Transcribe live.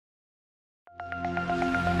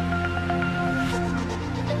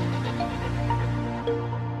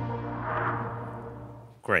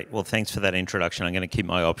Great. Well, thanks for that introduction. I'm going to keep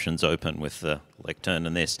my options open with the lectern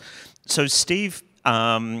and this. So Steve gave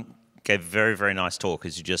a very, very nice talk,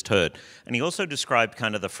 as you just heard. And he also described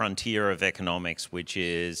kind of the frontier of economics, which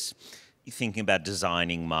is thinking about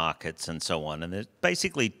designing markets and so on. And there's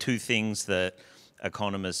basically two things that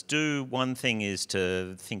economists do. One thing is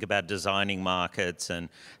to think about designing markets and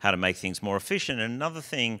how to make things more efficient. And another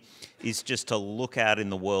thing is just to look out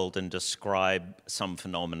in the world and describe some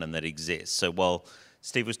phenomenon that exists. So while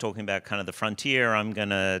Steve was talking about kind of the frontier, I'm going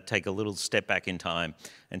to take a little step back in time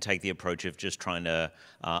and take the approach of just trying to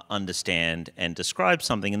understand and describe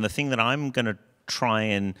something. And the thing that I'm going to try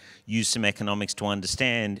and use some economics to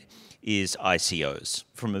understand is ICOs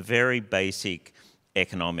from a very basic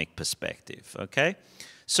economic perspective, okay?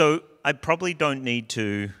 So I probably don't need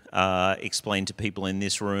to explain to people in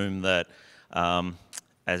this room that,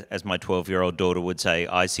 as my 12-year-old daughter would say,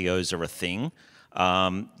 ICOs are a thing.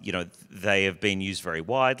 You know, they have been used very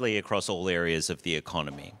widely across all areas of the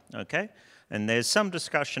economy, okay? And there's some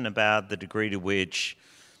discussion about the degree to which,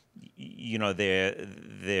 you know, they're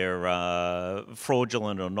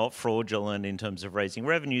fraudulent or not fraudulent in terms of raising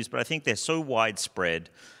revenues, but I think they're so widespread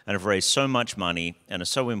and have raised so much money and are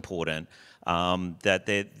so important that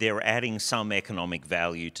they're adding some economic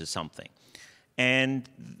value to something. And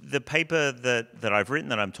the paper that I've written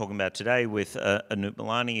that I'm talking about today with Anup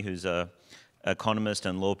Milani, who's a economist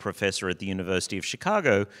and law professor at the University of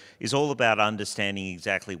Chicago, is all about understanding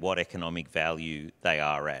exactly what economic value they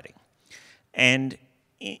are adding. And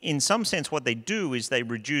in some sense, what they do is they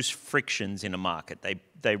reduce frictions in a market.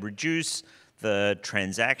 They reduce the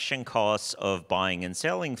transaction costs of buying and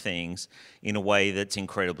selling things in a way that's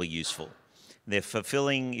incredibly useful. They're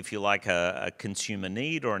fulfilling, if you like, a consumer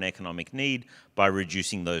need or an economic need by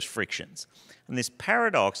reducing those frictions. And this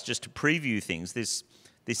paradox, just to preview things, this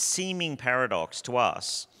seeming paradox to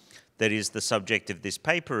us that is the subject of this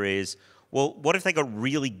paper is, well, what if they got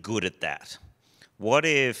really good at that? What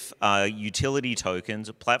if utility tokens,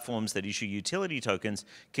 platforms that issue utility tokens,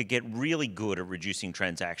 could get really good at reducing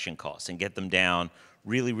transaction costs and get them down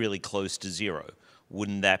really, really close to zero?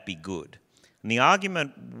 Wouldn't that be good? And the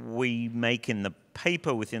argument we make in the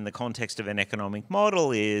paper within the context of an economic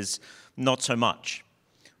model is not so much,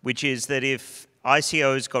 which is that if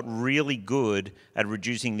ICOs got really good at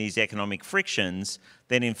reducing these economic frictions,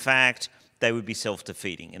 then in fact, they would be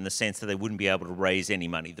self-defeating in the sense that they wouldn't be able to raise any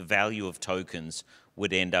money. The value of tokens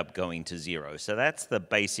would end up going to zero. So that's the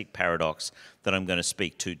basic paradox that I'm going to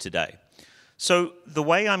speak to today. So the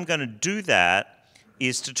way I'm going to do that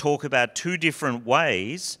is to talk about two different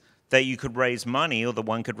ways that you could raise money, or that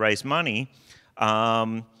one could raise money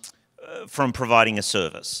from providing a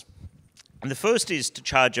service. And the first is to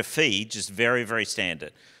charge a fee, just very, very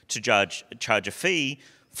standard, to charge a fee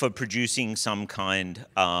for producing some kind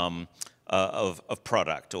of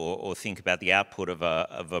product, or think about the output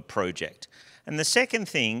of a project. And the second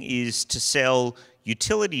thing is to sell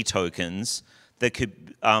utility tokens that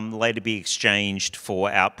could later be exchanged for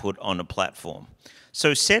output on a platform.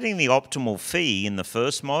 So setting the optimal fee in the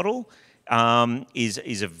first model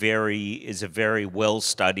is a very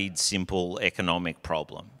well-studied, simple economic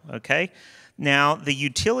problem, okay? Now, the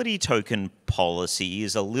utility token policy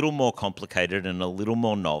is a little more complicated and a little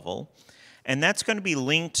more novel, and that's going to be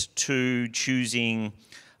linked to choosing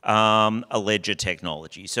a ledger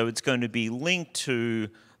technology. So it's going to be linked to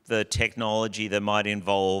the technology that might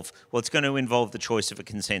involve, well, it's going to involve the choice of a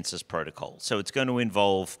consensus protocol. So it's going to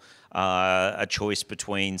involve a choice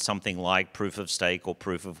between something like proof of stake or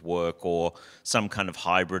proof of work or some kind of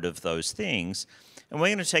hybrid of those things. And we're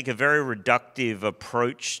going to take a very reductive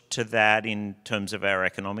approach to that in terms of our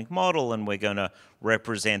economic model, and we're going to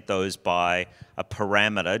represent those by a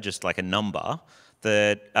parameter, just like a number,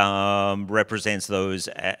 that represents those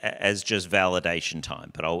as just validation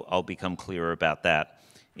time. But I'll become clearer about that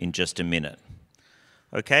in just a minute.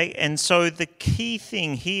 Okay, and so the key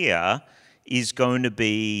thing here is going to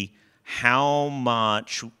be how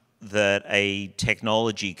much that a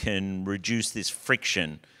technology can reduce this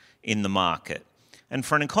friction in the market. And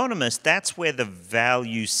for an economist, that's where the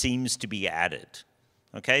value seems to be added.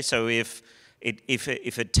 Okay, so if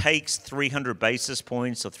it takes 300 basis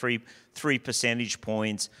points or three percentage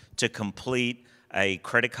points to complete a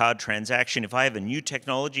credit card transaction, if I have a new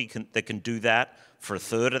technology that can do that for a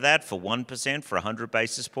third of that, for 1%, for 100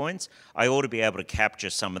 basis points, I ought to be able to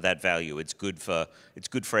capture some of that value. It's good for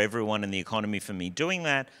everyone in the economy for me doing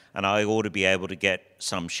that, and I ought to be able to get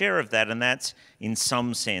some share of that, and that's, in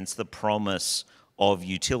some sense, the promise of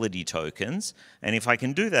utility tokens. And if I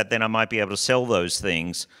can do that, then I might be able to sell those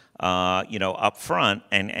things up front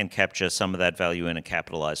and capture some of that value in a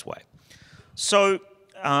capitalized way. So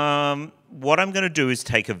what I'm going to do is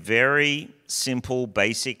take a very simple,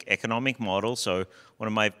 basic economic model. So one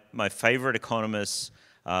of my favorite economists,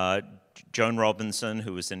 Joan Robinson,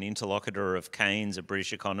 who was an interlocutor of Keynes, a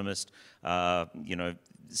British economist,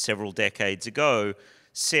 several decades ago,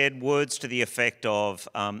 said words to the effect of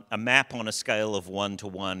a map on a scale of 1 to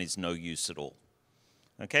 1 is no use at all.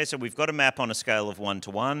 Okay, so we've got a map on a scale of 1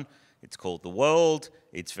 to 1. It's called the world.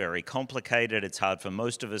 It's very complicated. It's hard for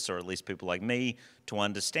most of us, or at least people like me, to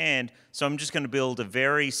understand. So I'm just going to build a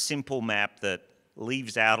very simple map that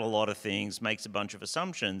leaves out a lot of things, makes a bunch of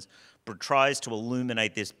assumptions, but tries to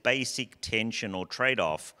illuminate this basic tension or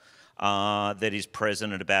trade-off that is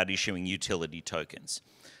present about issuing utility tokens.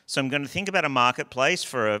 So I'm going to think about a marketplace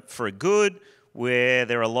for a good where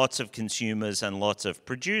there are lots of consumers and lots of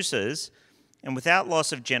producers. And without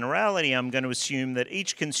loss of generality, I'm going to assume that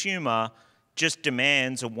each consumer just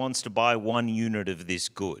demands or wants to buy 1 unit of this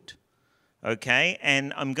good. Okay?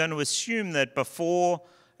 And I'm going to assume that before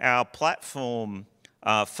our platform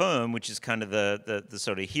firm, which is kind of the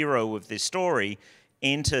sort of hero of this story,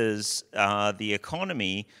 enters the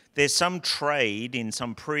economy, there's some trade in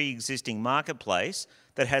some pre-existing marketplace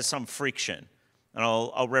that has some friction. And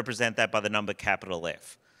I'll represent that by the number capital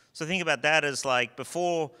F. So think about that as like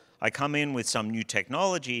before I come in with some new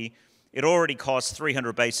technology, it already costs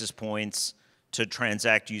 300 basis points to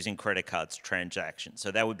transact using credit cards transactions.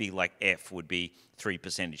 So that would be like F would be 3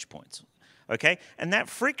 percentage points. Okay? And that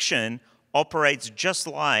friction operates just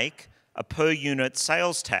like a per unit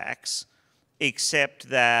sales tax, except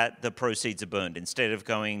that the proceeds are burned. Instead of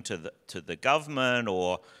going to the government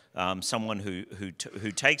or someone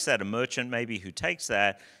who takes that, a merchant maybe who takes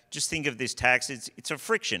that, just think of this tax, it's a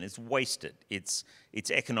friction, it's wasted, it's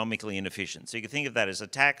economically inefficient. So you can think of that as a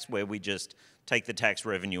tax where we just take the tax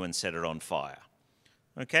revenue and set it on fire.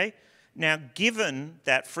 Okay? Now, given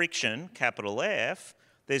that friction, capital F,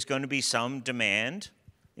 there's going to be some demand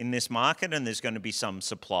in this market and there's going to be some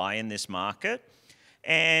supply in this market.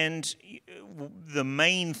 And the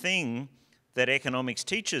main thing that economics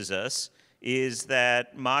teaches us is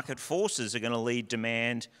that market forces are going to lead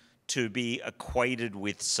demand to be equated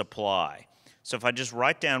with supply. So if I just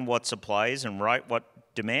write down what supply is and write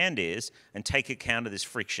what demand is and take account of this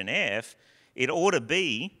friction F, it ought to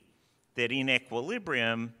be that in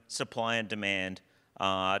equilibrium, supply and demand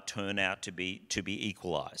turn out to be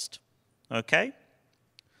equalized. Okay?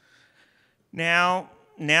 Now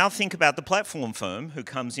think about the platform firm who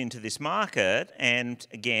comes into this market, and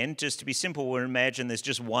again, just to be simple, we'll imagine there's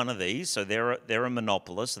just one of these, so they're a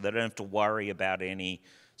monopolist, so they don't have to worry about any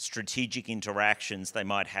strategic interactions they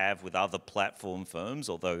might have with other platform firms,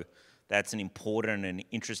 although that's an important and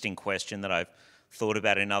interesting question that I've thought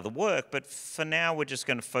about in other work. But for now, we're just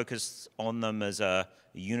going to focus on them as a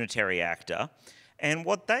unitary actor. And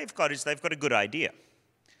what they've got is they've got a good idea.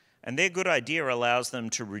 And their good idea allows them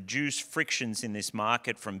to reduce frictions in this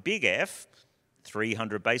market from big F,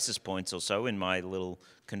 300 basis points or so in my little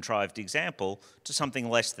contrived example, to something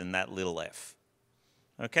less than that little f.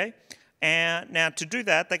 Okay? And now to do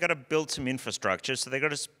that, they've got to build some infrastructure, so they've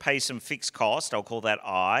got to pay some fixed cost. I'll call that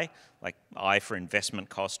I, like I for investment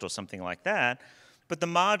cost or something like that. But the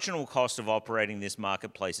marginal cost of operating this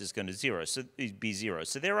marketplace is going to be zero.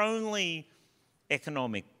 So their only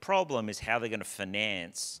economic problem is how they're going to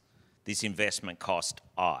finance this investment cost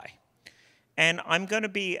I. And I'm going to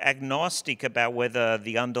be agnostic about whether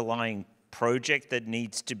the underlying project that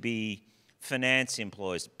needs to be financed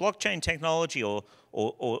employs blockchain technology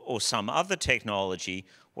or some other technology.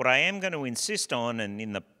 What I am going to insist on, and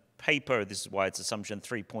in the paper, this is why it's assumption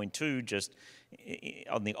 3.2, just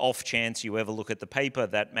on the off chance you ever look at the paper,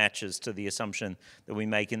 that matches to the assumption that we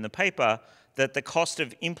make in the paper, that the cost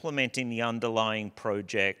of implementing the underlying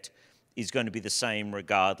project is going to be the same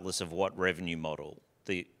regardless of what revenue model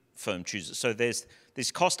the firm chooses. So there's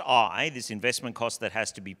this cost I, this investment cost that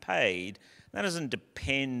has to be paid. That doesn't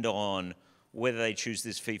depend on whether they choose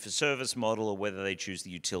this fee-for-service model or whether they choose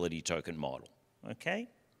the utility token model. Okay?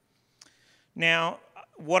 Now,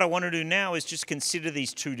 what I want to do now is just consider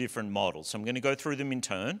these two different models. So I'm going to go through them in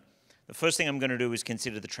turn. The first thing I'm going to do is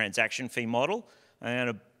consider the transaction fee model. I'm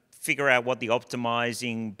going to figure out what the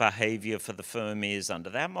optimizing behavior for the firm is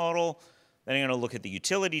under that model. Then I'm going to look at the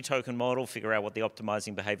utility token model, figure out what the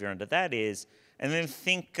optimizing behavior under that is, and then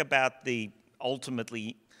think about the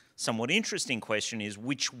ultimately somewhat interesting question is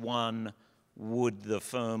which one would the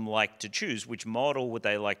firm like to choose? Which model would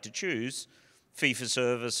they like to choose?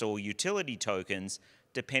 Fee-for-service or utility tokens,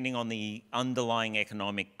 depending on the underlying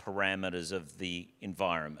economic parameters of the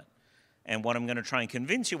environment. And what I'm going to try and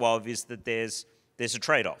convince you of is that there's a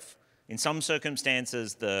trade-off. In some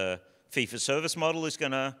circumstances, the fee-for-service model is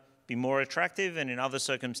going to be more attractive, and in other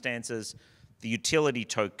circumstances, the utility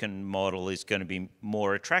token model is going to be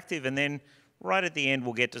more attractive. And then right at the end,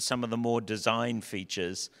 we'll get to some of the more design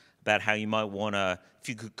features about how you might want to, if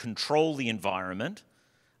you could control the environment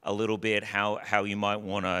a little bit, how you might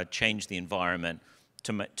want to change the environment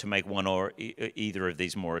to make one or either of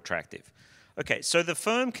these more attractive. Okay, so the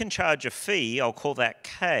firm can charge a fee, I'll call that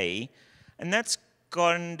K, and that's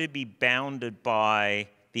going to be bounded by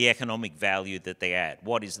the economic value that they add.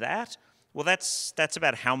 What is that? Well, that's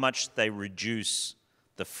about how much they reduce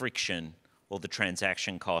the friction or the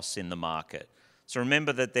transaction costs in the market. So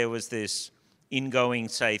remember that there was this ingoing,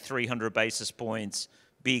 say, 300 basis points,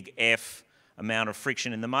 big F amount of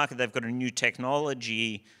friction in the market. They've got a new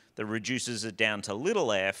technology that reduces it down to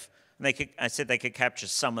little f, and I said they could capture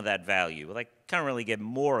some of that value. Well, they can't really get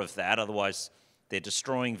more of that, otherwise they're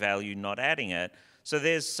destroying value, not adding it. So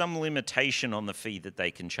there's some limitation on the fee that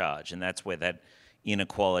they can charge, and that's where that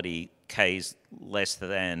inequality K is less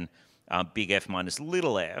than big F minus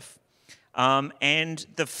little f. And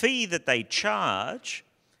the fee that they charge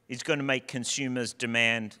is going to make consumers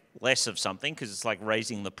demand less of something, because it's like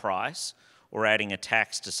raising the price or adding a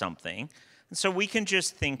tax to something. And so we can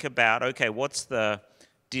just think about, okay, what's the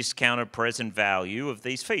discounted present value of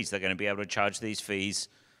these fees? They're going to be able to charge these fees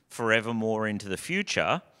forevermore into the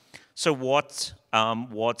future. So what's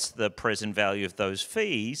the present value of those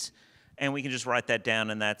fees? And we can just write that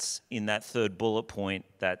down, and that's in that third bullet point,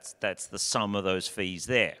 that's the sum of those fees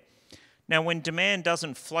there. Now, when demand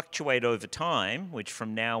doesn't fluctuate over time, which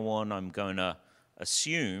from now on I'm going to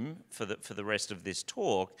assume for the rest of this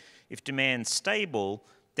talk, if demand's stable,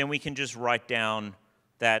 then we can just write down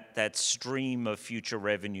that stream of future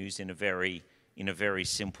revenues in a very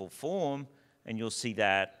simple form, and you'll see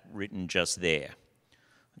that written just there.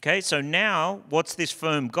 Okay, so now what's this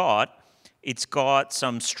firm got? It's got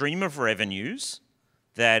some stream of revenues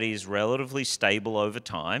that is relatively stable over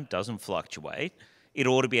time, doesn't fluctuate. It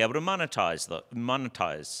ought to be able to monetize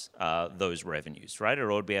those revenues, right? It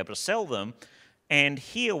ought to be able to sell them. And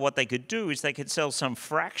here what they could do is they could sell some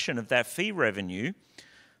fraction of that fee,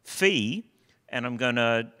 and I'm going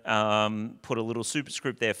to put a little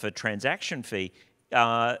superscript there for transaction fee.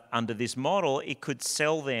 Under this model, it could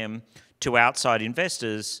sell them to outside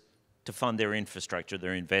investors to fund their infrastructure,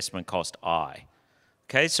 their investment cost I.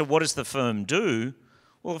 Okay, so what does the firm do?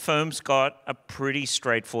 Well, the firm's got a pretty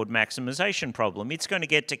straightforward maximization problem. It's going to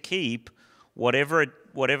get to keep whatever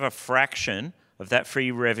fraction of that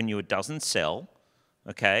free revenue it doesn't sell.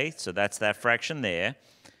 Okay, so that's that fraction there.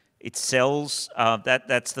 It sells,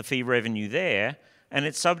 that's the fee revenue there, and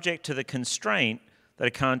it's subject to the constraint that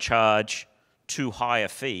it can't charge too high a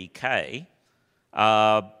fee, K.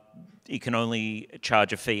 It can only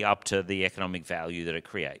charge a fee up to the economic value that it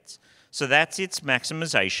creates. So that's its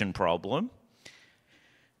maximization problem.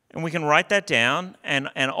 And we can write that down and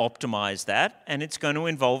optimize that, and it's going to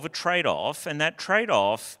involve a trade-off, and that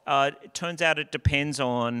trade-off, it turns out it depends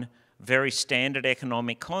on a very standard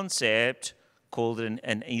economic concept called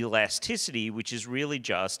an elasticity, which is really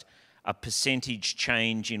just a percentage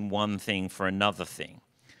change in one thing for another thing.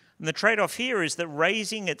 And the trade-off here is that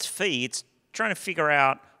raising its fee, it's trying to figure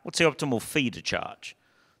out what's the optimal fee to charge.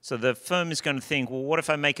 So the firm is going to think, well, what if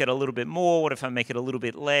I make it a little bit more? What if I make it a little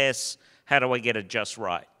bit less? How do I get it just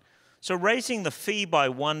right? So raising the fee by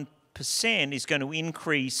 1% is going to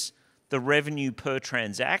increase the revenue per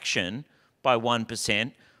transaction by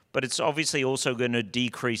 1%, but it's obviously also going to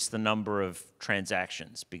decrease the number of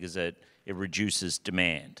transactions because it reduces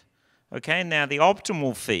demand. Okay, now the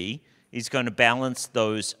optimal fee is going to balance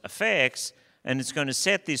those effects, and it's going to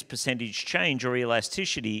set this percentage change or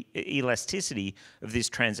elasticity of this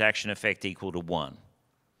transaction effect equal to 1.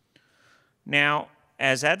 Now,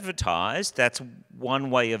 as advertised, that's one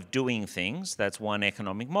way of doing things. That's one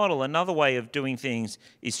economic model. Another way of doing things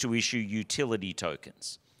is to issue utility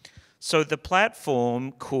tokens. So the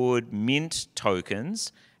platform could mint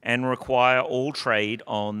tokens and require all trade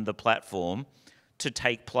on the platform to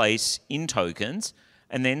take place in tokens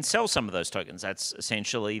and then sell some of those tokens. That's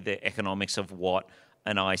essentially the economics of what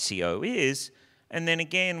an ICO is. And then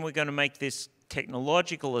again, we're going to make this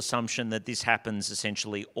technological assumption that this happens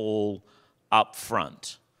essentially all up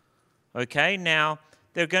front. Okay, now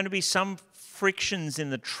there are going to be some frictions in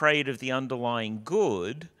the trade of the underlying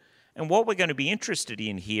good, and what we're going to be interested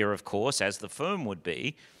in here, of course, as the firm would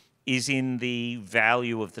be, is in the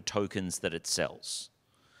value of the tokens that it sells.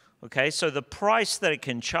 Okay, so the price that it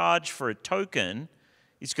can charge for a token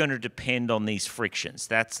is going to depend on these frictions.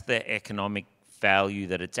 That's the economic value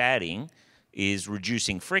that it's adding, is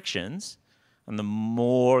reducing frictions, and the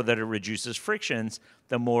more that it reduces frictions,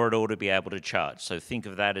 the more it ought to be able to charge. So think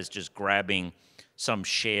of that as just grabbing some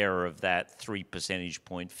share of that 3 percentage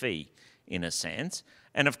point fee, in a sense.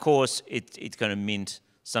 And of course, it's going to mint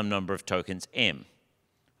some number of tokens M.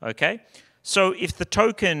 Okay? So if the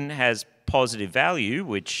token has positive value,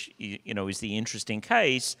 which is the interesting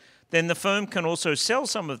case, then the firm can also sell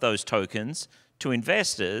some of those tokens to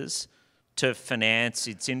investors to finance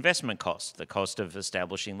its investment cost, the cost of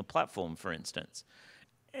establishing the platform, for instance.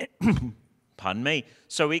 Pardon me.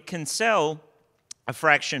 So it can sell a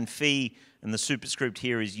fraction fee, and the superscript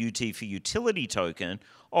here is UT for utility token,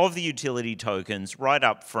 of the utility tokens right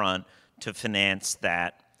up front to finance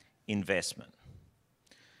that investment.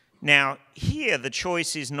 Now, here the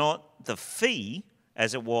choice is not the fee,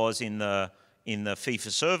 as it was in the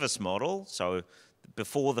fee-for-service model. So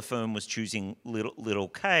before the firm was choosing little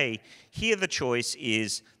k, here the choice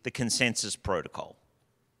is the consensus protocol.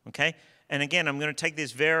 Okay? And again, I'm going to take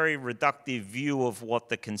this very reductive view of what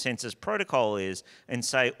the consensus protocol is and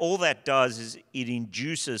say all that does is it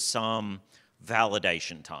induces some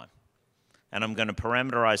validation time. And I'm going to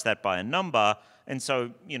parameterize that by a number. And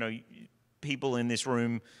so, people in this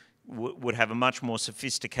room would have a much more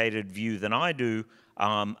sophisticated view than I do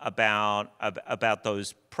about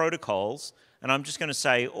those protocols. And I'm just going to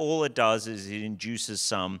say all it does is it induces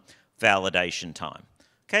some validation time.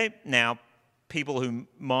 Okay, now people who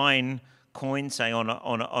mine coins, say on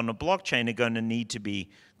a blockchain, are going to need to be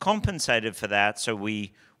compensated for that. So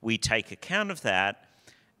we take account of that.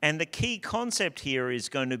 And the key concept here is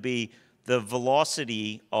going to be the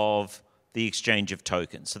velocity of the exchange of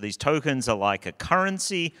tokens. So these tokens are like a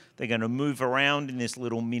currency. They're going to move around in this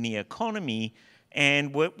little mini economy.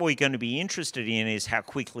 And what we're going to be interested in is how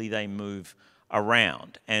quickly they move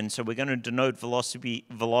around. And so we're going to denote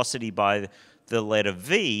velocity by the letter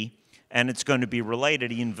V, and it's going to be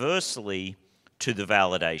related inversely to the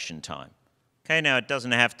validation time. Okay, now it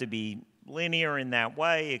doesn't have to be linear in that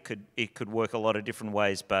way. It could work a lot of different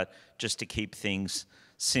ways, but just to keep things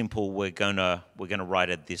simple, we're gonna write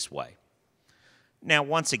it this way. Now,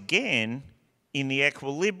 once again, in the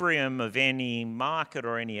equilibrium of any market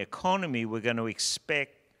or any economy, we're going to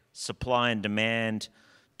expect supply and demand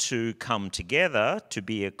to come together, to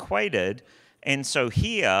be equated. And so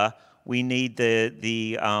here, we need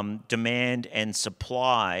the demand and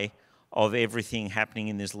supply of everything happening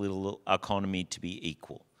in this little economy to be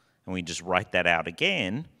equal. And we just write that out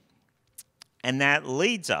again. And that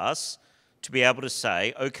leads us to be able to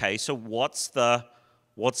say, okay, so what's the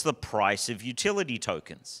price of utility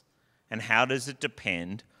tokens? And how does it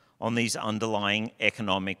depend on these underlying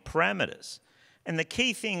economic parameters? And the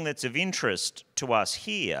key thing that's of interest to us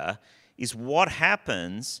here is what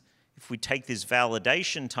happens if we take this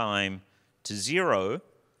validation time to 0,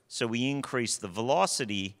 so we increase the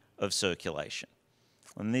velocity of circulation.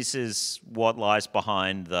 And this is what lies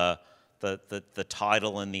behind the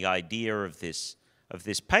title and the idea of this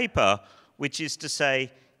paper, which is to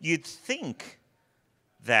say, you'd think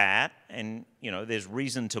that, and there's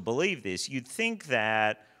reason to believe this, you'd think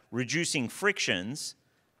that reducing frictions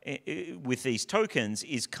with these tokens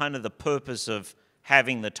is kind of the purpose of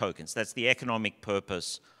having the tokens. That's the economic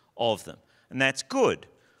purpose of them. And that's good.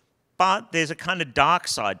 But there's a kind of dark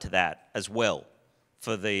side to that as well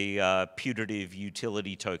for the putative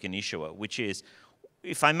utility token issuer, which is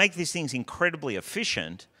if I make these things incredibly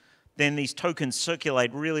efficient, then these tokens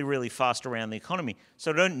circulate really, really fast around the economy.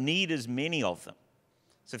 So I don't need as many of them.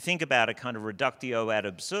 So think about a kind of reductio ad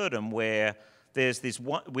absurdum where there's this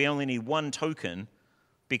one, we only need one token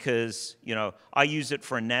because, I use it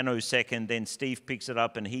for a nanosecond, then Steve picks it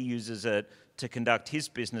up and he uses it to conduct his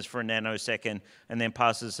business for a nanosecond and then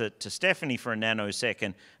passes it to Stephanie for a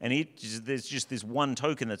nanosecond. And there's just this one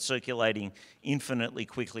token that's circulating infinitely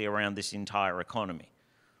quickly around this entire economy.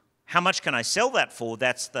 How much can I sell that for?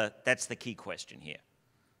 That's the key question here.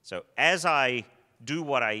 So as I do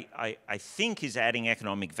what I think is adding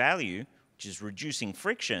economic value, which is reducing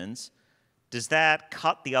frictions, does that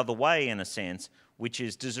cut the other way in a sense, which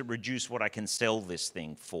is does it reduce what I can sell this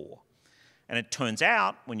thing for? And it turns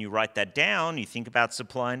out, when you write that down, you think about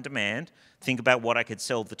supply and demand, think about what I could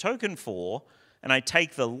sell the token for, and I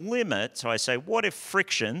take the limit, so I say, what if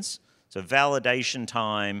frictions, so validation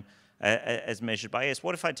time as measured by S,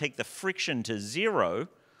 what if I take the friction to 0?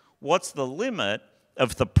 What's the limit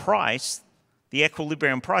of the price, the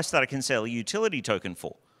equilibrium price that I can sell a utility token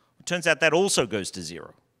for? It turns out that also goes to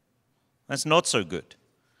 0. That's not so good.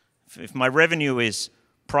 If my revenue is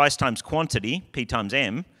price times quantity, P times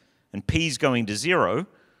M, and P is going to 0,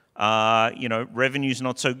 revenue's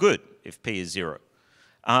not so good if P is 0.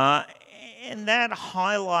 And that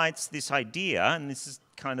highlights this idea, and this is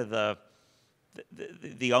kind of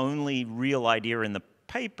the only real idea in the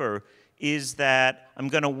paper, is that I'm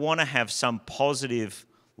going to want to have some positive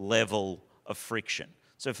level of friction.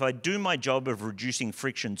 So if I do my job of reducing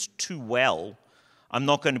frictions too well, I'm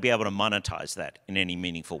not going to be able to monetize that in any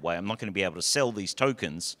meaningful way. I'm not going to be able to sell these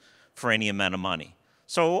tokens for any amount of money.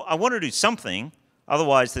 So I want to do something,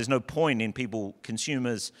 otherwise there's no point in people,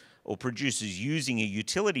 consumers or producers using a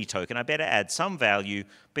utility token. I better add some value,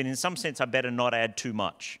 but in some sense I better not add too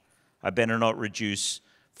much. I better not reduce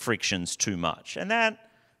frictions too much. And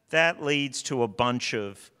that leads to a bunch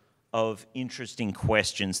of interesting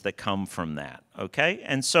questions that come from that, okay?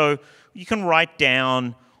 And so you can write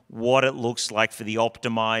down what it looks like for the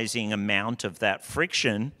optimizing amount of that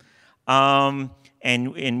friction, and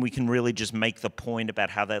we can really just make the point about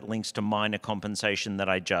how that links to minor compensation that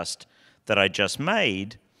I just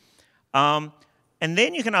made. And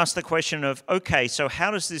then you can ask the question of, okay, so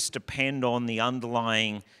how does this depend on the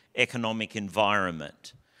underlying economic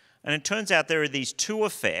environment? And it turns out there are these two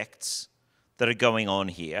effects that are going on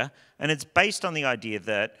here, and it's based on the idea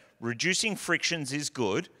that reducing frictions is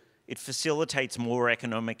good, it facilitates more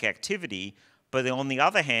economic activity, but on the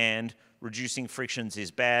other hand, reducing frictions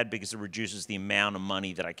is bad because it reduces the amount of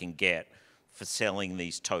money that I can get for selling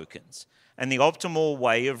these tokens. And the optimal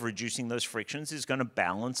way of reducing those frictions is going to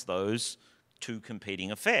balance those two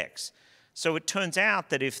competing effects. So it turns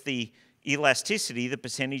out that if the elasticity, the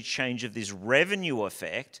percentage change of this revenue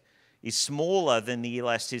effect, is smaller than the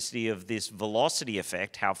elasticity of this velocity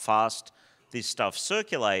effect, how fast this stuff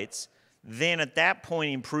circulates, then at that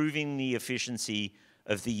point improving the efficiency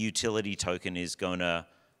of the utility token is going to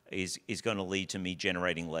lead to me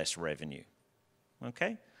generating less revenue.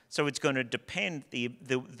 Okay? So it's going to depend,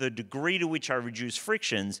 the degree to which I reduce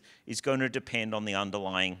frictions is going to depend on the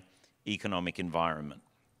underlying economic environment.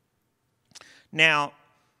 Now,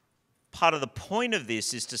 part of the point of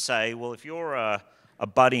this is to say, well, if you're a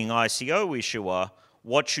budding ICO issuer,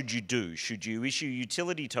 what should you do? Should you issue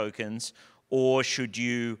utility tokens, or should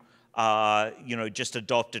you, just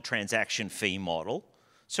adopt a transaction fee model?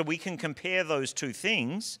 So we can compare those two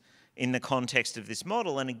things in the context of this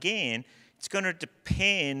model, and again, it's going to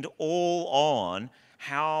depend all on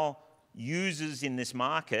how users in this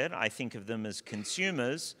market, I think of them as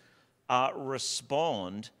consumers,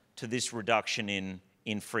 respond to this reduction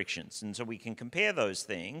in frictions. And so we can compare those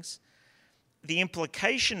things. The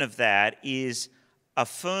implication of that is a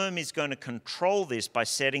firm is going to control this by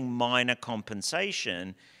setting minor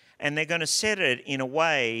compensation, and they're going to set it in a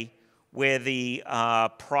way where the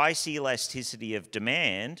price elasticity of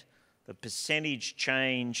demand, the percentage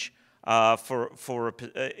change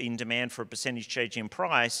in demand for a percentage change in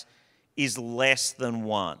price, is less than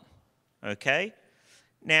 1, okay?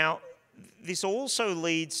 Now, this also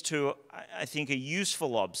leads to, I think, a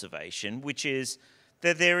useful observation, which is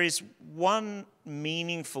that there is one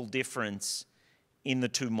meaningful difference in the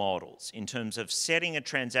two models in terms of setting a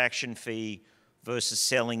transaction fee versus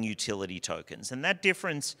selling utility tokens. And that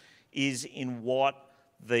difference is in what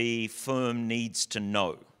the firm needs to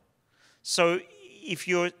know. So if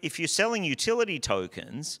you're selling utility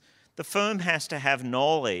tokens, the firm has to have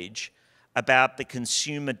knowledge about the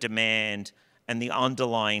consumer demand and the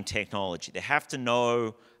underlying technology. They have to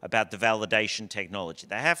know about the validation technology.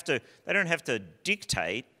 They don't have to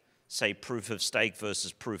dictate, say, proof of stake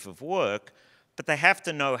versus proof of work, but they have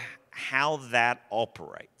to know how that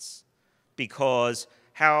operates, because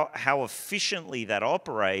how efficiently that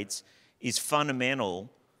operates is fundamental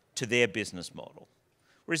to their business model.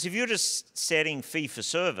 Whereas if you're just setting fee for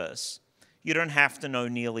service, you don't have to know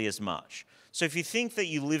nearly as much. So if you think that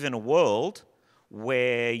you live in a world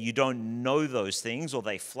where you don't know those things, or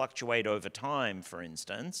they fluctuate over time, for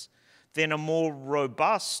instance, then a more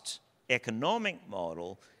robust economic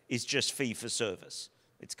model is just fee for service.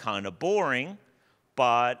 It's kind of boring,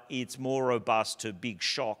 but it's more robust to big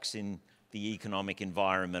shocks in the economic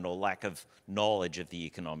environment or lack of knowledge of the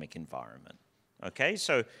economic environment. Okay,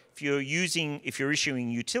 so if you're issuing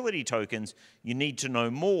utility tokens, you need to know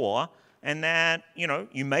more, and that,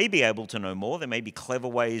 you may be able to know more. There may be clever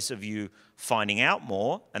ways of you finding out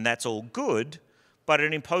more, and that's all good, but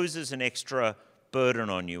it imposes an extra burden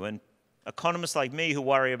on you. And economists like me who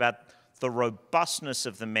worry about the robustness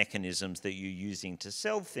of the mechanisms that you're using to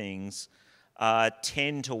sell things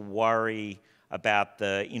tend to worry about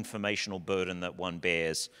the informational burden that one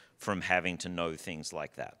bears from having to know things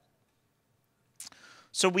like that.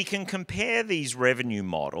 So we can compare these revenue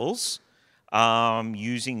models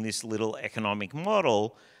using this little economic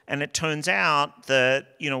model, and it turns out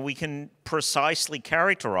that we can precisely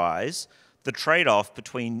characterize the trade-off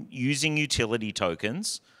between using utility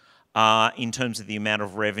tokens in terms of the amount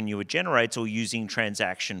of revenue it generates, or using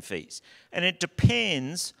transaction fees. And it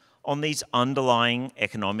depends on these underlying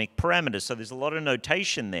economic parameters. So there's a lot of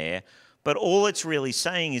notation there, but all it's really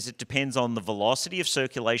saying is it depends on the velocity of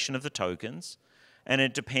circulation of the tokens, and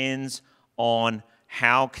it depends on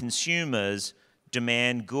how consumers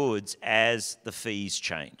demand goods as the fees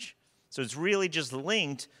change. So it's really just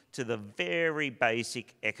linked to the very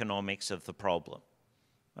basic economics of the problem,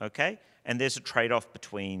 okay? And there's a trade-off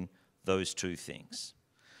between those two things.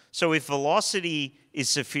 So if velocity is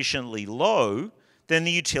sufficiently low, then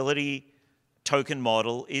the utility token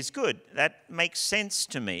model is good. That makes sense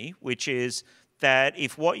to me, which is that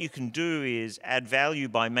if what you can do is add value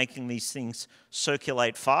by making these things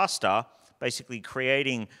circulate faster, basically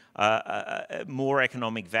creating more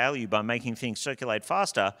economic value by making things circulate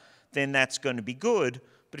faster, then that's going to be good.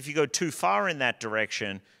 But if you go too far in that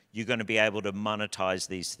direction, you're going to be able to monetize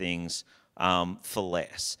these things for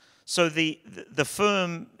less. So the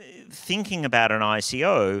firm thinking about an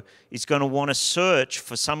ICO is going to want to search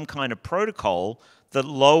for some kind of protocol that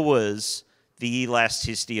lowers the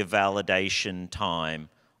elasticity of validation time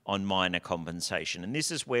on miner compensation. And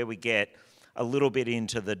this is where we get a little bit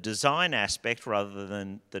into the design aspect rather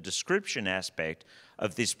than the description aspect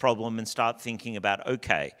of this problem and start thinking about,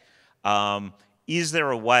 okay, is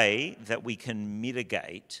there a way that we can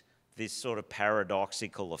mitigate this sort of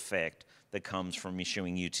paradoxical effect that comes from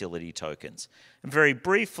issuing utility tokens? And very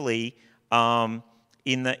briefly, in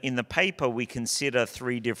the paper, we consider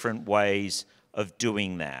 3 different ways of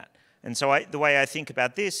doing that. And so the way I think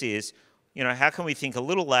about this is, you know, how can we think a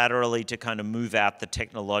little laterally to kind of move out the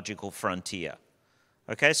technological frontier?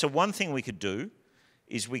 Okay, so one thing we could do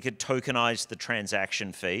is we could tokenize the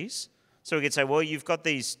transaction fees. So we could say, well, you've got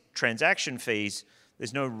these transaction fees.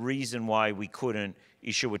 There's no reason why we couldn't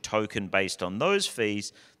issue a token based on those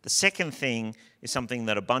fees. The second thing is something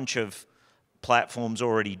that a bunch of platforms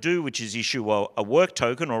already do, which is issue a work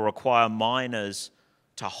token or require miners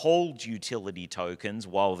to hold utility tokens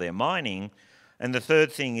while they're mining. And the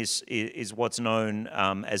third thing is what's known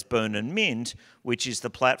as burn and mint, which is the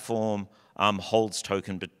platform holds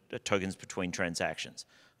tokens between transactions.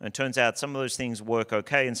 And it turns out some of those things work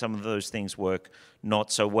okay and some of those things work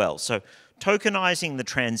not so well. So tokenizing the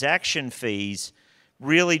transaction fees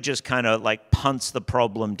really just kind of like punts the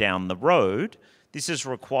problem down the road. This is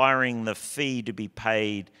requiring the fee to be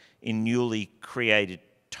paid in newly created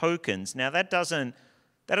tokens. Now that doesn't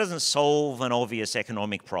solve an obvious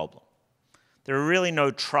economic problem. There are really no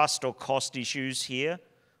trust or cost issues here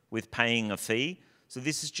with paying a fee. So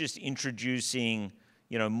this is just introducing,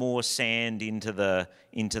 you know, more sand into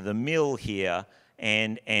the mill here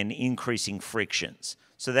and increasing frictions.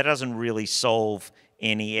 So that doesn't really solve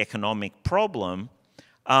any economic problem.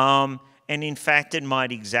 And in fact, it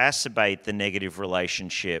might exacerbate the negative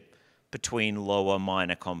relationship between lower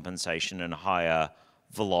miner compensation and higher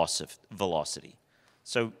velocity.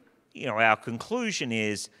 So, you know, our conclusion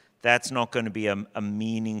is that's not going to be a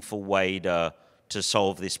meaningful way to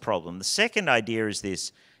solve this problem. The second idea is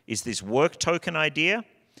this work token idea,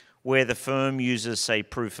 where the firm uses, say,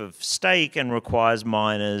 proof of stake and requires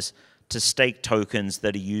miners to stake tokens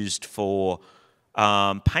that are used for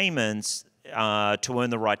payments to earn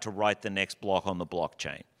the right to write the next block on the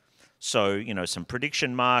blockchain. So, you know, some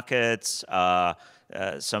prediction markets,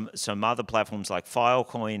 some other platforms like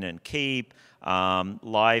Filecoin and Keep,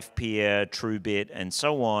 LivePeer, TrueBit, and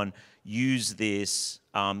so on use this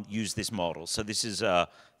model. So this is a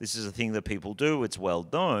thing that people do. It's well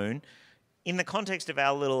known. In the context of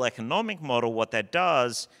our little economic model, what that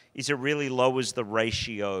does is it really lowers the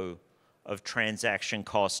ratio of transaction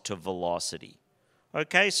cost to velocity.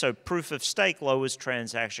 Okay, so proof of stake lowers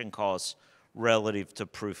transaction costs relative to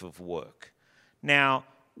proof of work. Now,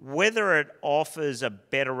 whether it offers a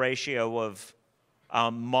better ratio of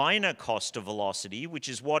miner cost to velocity, which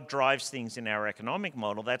is what drives things in our economic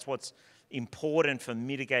model, that's what's important for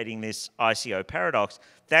mitigating this ICO paradox,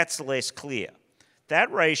 that's less clear. That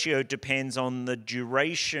ratio depends on the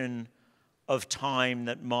duration of time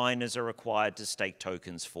that miners are required to stake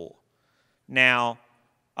tokens for. Now,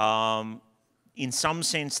 in some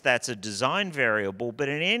sense, that's a design variable, but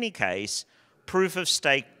in any case, proof of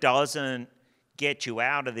stake doesn't get you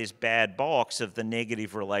out of this bad box of the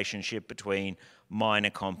negative relationship between miner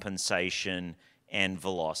compensation and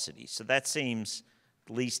velocity. So that seems,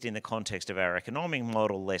 at least in the context of our economic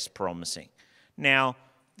model, less promising. Now,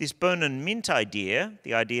 this burn and mint idea,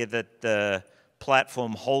 the idea that the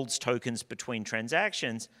platform holds tokens between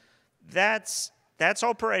transactions, that's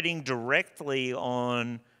operating directly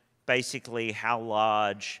on basically how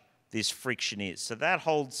large this friction is. So that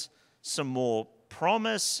holds some more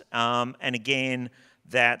promise, and again,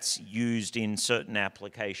 that's used in certain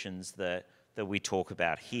applications that we talk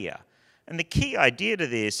about here. And the key idea to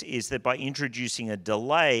this is that by introducing a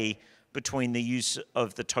delay between the use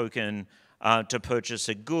of the token to purchase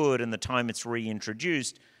a good and the time it's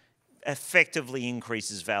reintroduced, effectively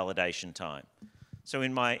increases validation time. So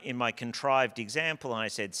in my contrived example, I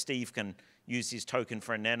said Steve can use his token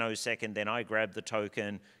for a nanosecond, then I grab the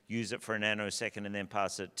token, use it for a nanosecond, and then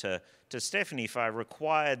pass it to Stephanie. If I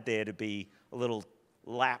required there to be a little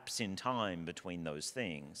lapse in time between those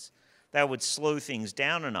things, that would slow things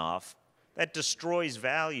down enough. That destroys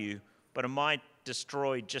value, but it might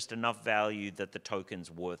destroy just enough value that the token's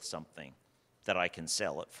worth something that I can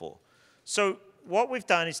sell it for. So what we've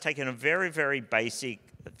done is taken a very, very basic,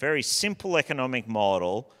 very simple economic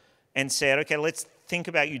model and said, okay, let's think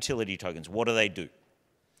about utility tokens. What do they do?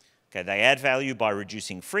 Okay, they add value by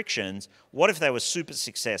reducing frictions. What if they were super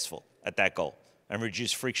successful at that goal and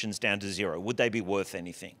reduce frictions down to 0? Would they be worth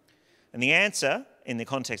anything? And the answer, in the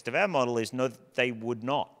context of our model, is no, they would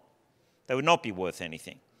not. They would not be worth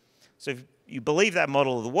anything. So if you believe that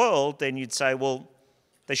model of the world, then you'd say, well,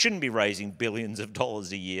 they shouldn't be raising billions of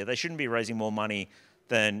dollars a year. They shouldn't be raising more money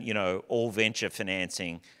than, you know, all venture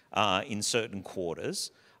financing in certain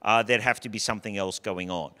quarters. There'd have to be something else going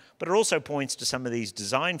on. But it also points to some of these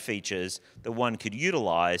design features that one could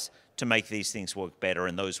utilize to make these things work better,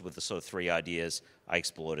 and those were the sort of 3 ideas I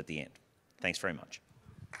explored at the end. Thanks very much.